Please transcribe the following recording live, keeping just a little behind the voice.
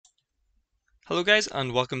Hello guys,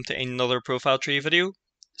 and welcome to another ProfileTree video.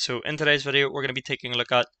 So in today's video we're going to be taking a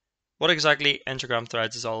look at what exactly Instagram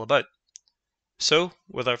Threads is all about. So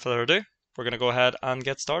without further ado, we're going to go ahead and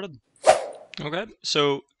get started. Okay,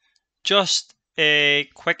 so just a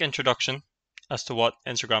quick introduction as to what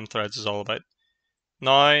Instagram Threads is all about.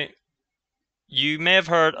 Now, you may have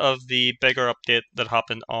heard of the bigger update that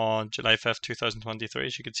happened on July 5th, 2023,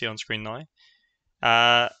 as you can see on screen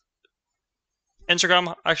now.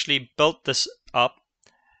 Instagram actually built this up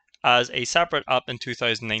as a separate app in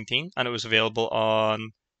 2019, and it was available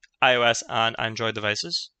on iOS and Android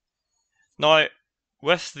devices. Now,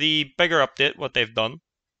 with the bigger update, what they've done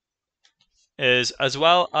is, as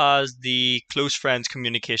well as the close friends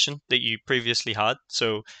communication that you previously had,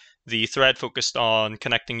 so the thread focused on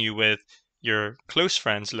connecting you with your close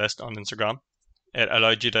friends list on Instagram, it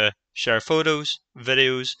allowed you to share photos,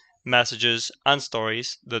 videos, messages, and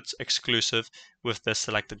stories that's exclusive with this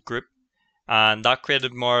selected group. And that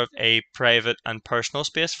created more of a private and personal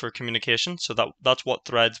space for communication. So that's what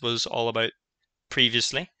Threads was all about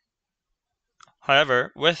previously.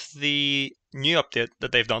 However, with the new update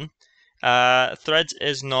that they've done, Threads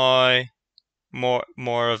is now more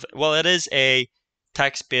of, well, it is a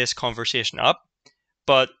text-based conversation app,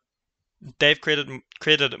 but they've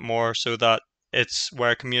created it more so that it's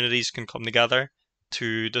where communities can come together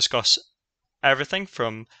to discuss everything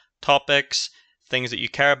from topics, things that you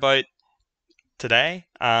care about today,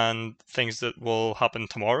 and things that will happen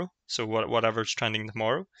tomorrow. So whatever's trending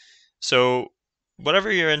tomorrow. So whatever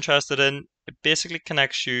you're interested in, it basically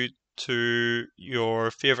connects you to your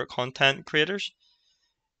favorite content creators.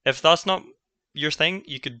 If that's not your thing,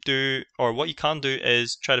 you could do, or what you can do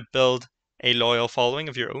is try to build a loyal following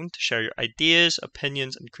of your own to share your ideas,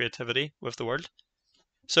 opinions, and creativity with the world.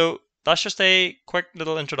 So that's just a quick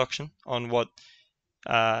little introduction on what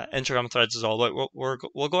Instagram Threads is all about.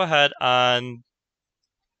 We'll go ahead and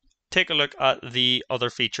take a look at the other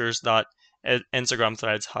features that Instagram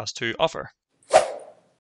Threads has to offer.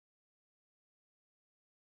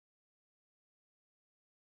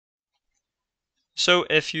 So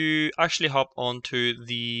if you actually hop onto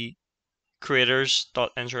the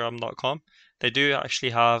creators.instagram.com, they do actually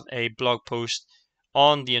have a blog post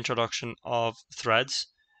on the introduction of Threads.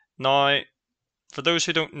 Now, for those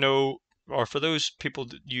who don't know, or for those people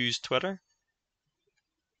that use Twitter,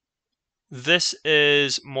 this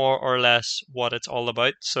is more or less what it's all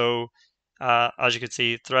about. So as you can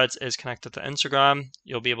see, Threads is connected to Instagram.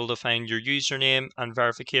 You'll be able to find your username and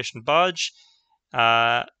verification badge.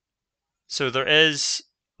 So there is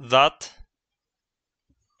that.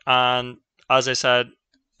 And as I said,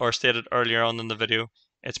 or stated earlier on in the video,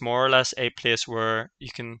 it's more or less a place where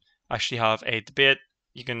you can actually have a debate.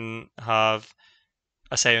 You can have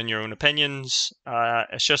a say on your own opinions.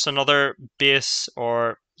 It's just another base,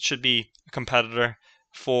 or should be a competitor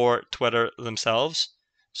for Twitter themselves.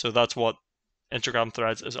 So that's what Instagram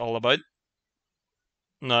Threads is all about.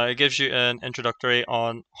 Now it gives you an introductory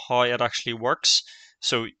on how it actually works.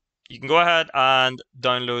 So you can go ahead and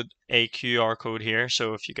download a QR code here.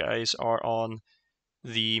 So if you guys are on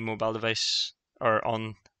the mobile device or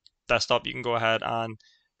on desktop, you can go ahead and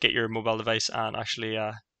get your mobile device and actually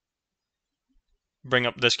bring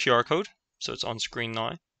up this QR code. So it's on screen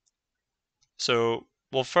now. So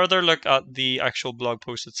we'll further look at the actual blog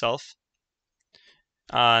post itself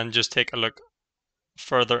and just take a look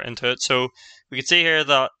further into it. So we can see here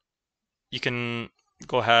that you can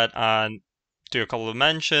go ahead and do a couple of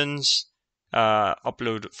mentions,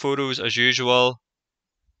 upload photos as usual.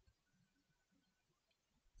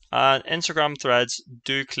 And Instagram Threads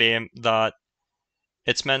do claim that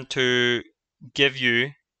it's meant to give you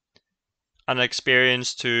an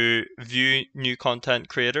experience to view new content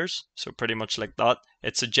creators. So pretty much like that.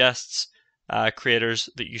 It suggests creators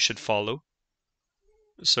that you should follow.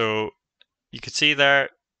 So you can see there,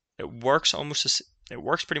 it works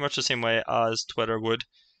pretty much the same way as Twitter would.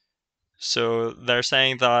 So they're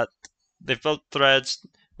saying that they've built Threads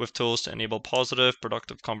with tools to enable positive,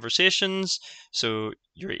 productive conversations. So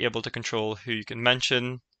you're able to control who you can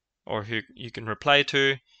mention or who you can reply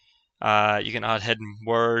to. You can add hidden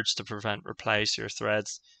words to prevent replies to your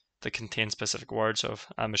threads that contain specific words. So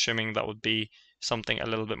I'm assuming that would be something a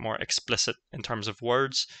little bit more explicit in terms of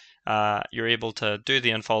words. You're able to do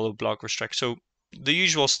the unfollow, block, restrict. So the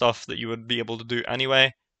usual stuff that you would be able to do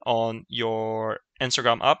anyway on your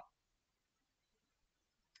Instagram app.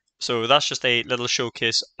 So that's just a little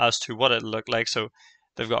showcase as to what it'll look like. So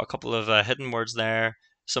they've got a couple of hidden words there,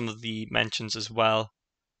 some of the mentions as well.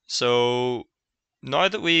 So now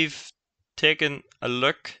that we've taken a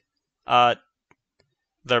look at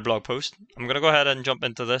their blog post. I'm going to go ahead and jump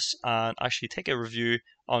into this and actually take a review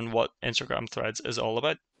on what Instagram Threads is all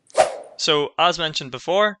about. So as mentioned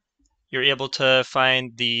before, you're able to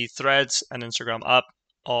find the Threads and Instagram app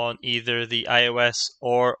on either the iOS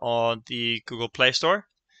or on the Google Play Store.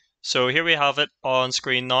 So here we have it on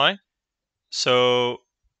screen now. So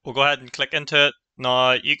we'll go ahead and click into it.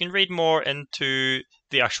 Now you can read more into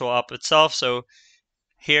the actual app itself. So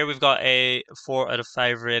here we've got a 4 out of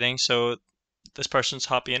 5 rating. So this person's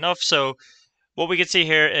happy enough. So what we can see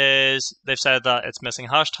here is they've said that it's missing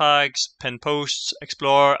hashtags, pinned posts,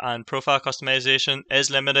 explore, and profile customization is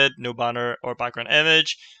limited, no banner or background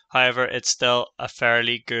image. However, it's still a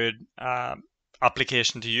fairly good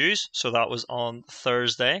application to use. So that was on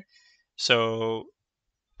Thursday. So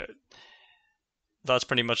that's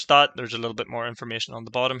pretty much that. There's a little bit more information on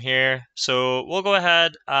the bottom here. So we'll go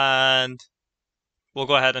ahead and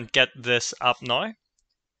get this app now.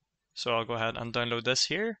 So I'll go ahead and download this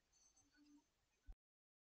here.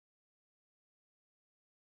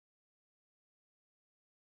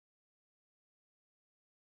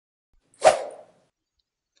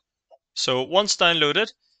 So once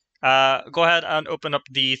downloaded, go ahead and open up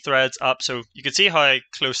the Threads app so you can see how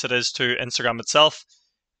close it is to Instagram itself.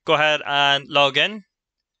 Go ahead and log in.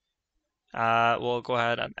 We'll go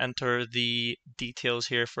ahead and enter the details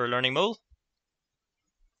here for Learning Mole.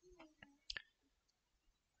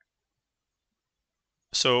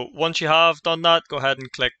 So once you have done that, go ahead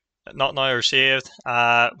and click Not Now or Saved.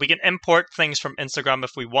 We can import things from Instagram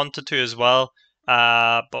if we wanted to as well,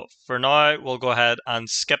 but for now, we'll go ahead and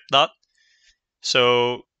skip that.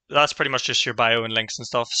 So that's pretty much just your bio and links and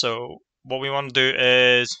stuff. So what we want to do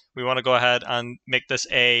is we want to go ahead and make this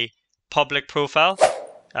a public profile,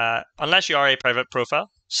 unless you are a private profile.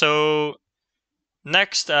 So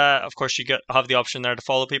next, of course, you have the option there to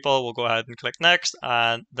follow people. We'll go ahead and click next,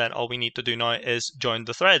 and then all we need to do now is join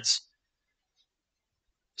the threads.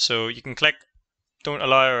 So you can click don't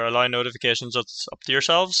allow or allow notifications. It's up to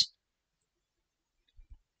yourselves.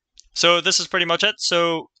 So this is pretty much it.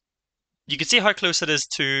 So you can see how close it is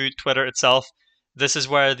to Twitter itself. This is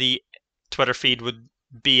where the Twitter feed would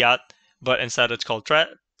be at, but instead it's called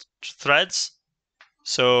Threads.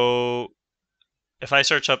 So if I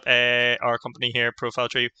search up our company here,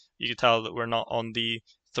 ProfileTree, you can tell that we're not on the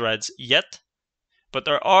Threads yet. But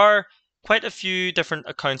there are quite a few different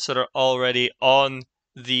accounts that are already on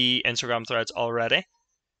the Instagram Threads already.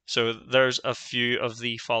 So there's a few of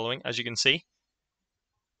the following, as you can see.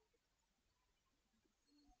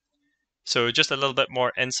 So just a little bit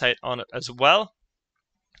more insight on it as well.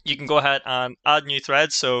 You can go ahead and add new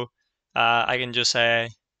threads. So I can just say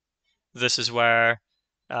this is where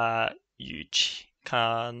you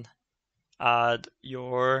can add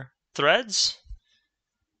your threads.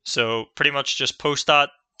 So pretty much just post that.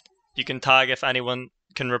 You can tag if anyone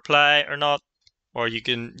can reply or not, or you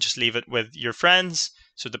can just leave it with your friends.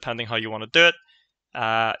 So depending how you want to do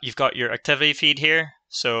it. You've got your activity feed here.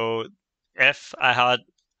 So if I had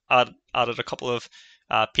added a couple of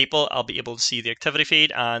people, I'll be able to see the activity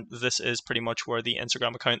feed, and this is pretty much where the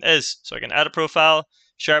Instagram account is. So I can add a profile,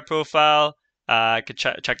 share a profile, I could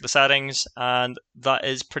check the settings, and that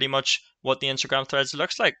is pretty much what the Instagram Threads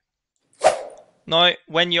looks like. Now,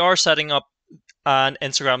 when you are setting up an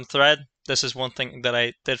Instagram thread, this is one thing that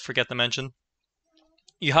I did forget to mention.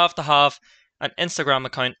 You have to have an Instagram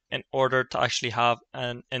account in order to actually have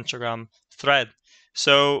an Instagram thread.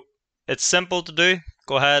 So it's simple to do.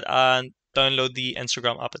 Go ahead and download the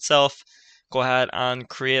Instagram app itself. Go ahead and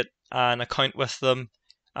create an account with them.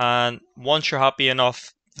 And once you're happy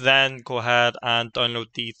enough, then go ahead and download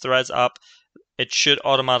the Threads app. It should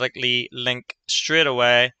automatically link straight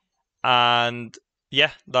away. And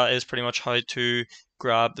yeah, that is pretty much how to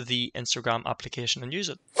grab the Instagram application and use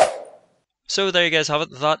it. So there you guys have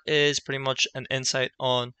it. That is pretty much an insight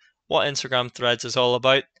on what Instagram Threads is all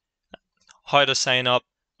about, how to sign up,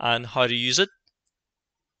 and how to use it.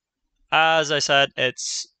 As I said,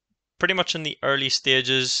 it's pretty much in the early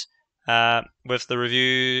stages with the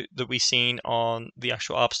review that we've seen on the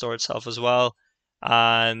actual App Store itself as well,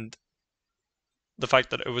 and the fact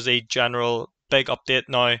that it was a general big update.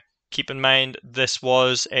 Now, keep in mind, this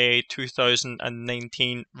was a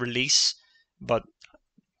 2019 release, but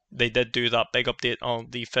they did do that big update on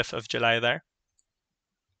the 5th of July there.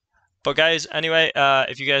 But guys, anyway,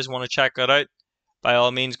 if you guys want to check that out, by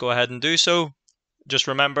all means, go ahead and do so. Just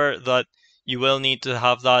remember that you will need to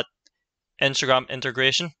have that Instagram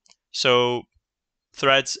integration. So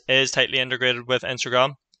Threads is tightly integrated with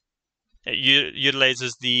Instagram. It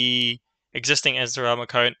utilizes the existing Instagram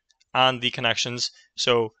account and the connections.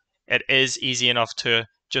 So it is easy enough to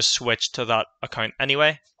just switch to that account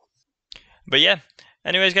anyway. But yeah,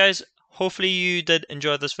 Anyways, guys, hopefully you did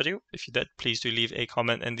enjoy this video. If you did, please do leave a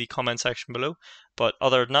comment in the comment section below. But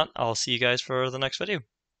other than that, I'll see you guys for the next video.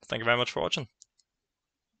 Thank you very much for watching.